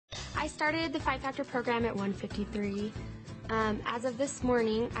I started the 5-Factor program at 153. As of this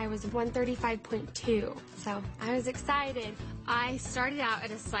morning, I was 135.2, so I was excited. I started out at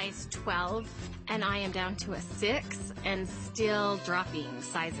a size 12, and I am down to a 6 and still dropping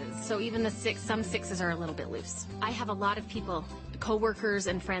sizes. So even the 6, some 6s are a little bit loose. I have a lot of people, coworkers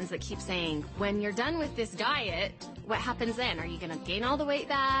and friends that keep saying, when you're done with this diet, what happens then? Are you going to gain all the weight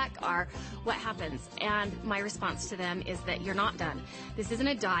back, or what happens? And my response to them is that you're not done. This isn't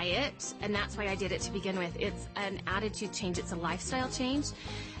a diet, and that's why I did it to begin with. It's an attitude change. It's a lifestyle change.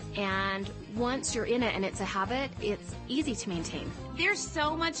 And once you're in it and it's a habit, it's easy to maintain. There's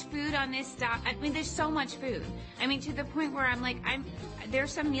so much food on this diet. I mean, there's so much food. I mean, to the point where I'm like,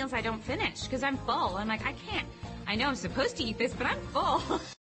 there's some meals I don't finish because I'm full. I'm like, I can't. I know I'm supposed to eat this, but I'm full.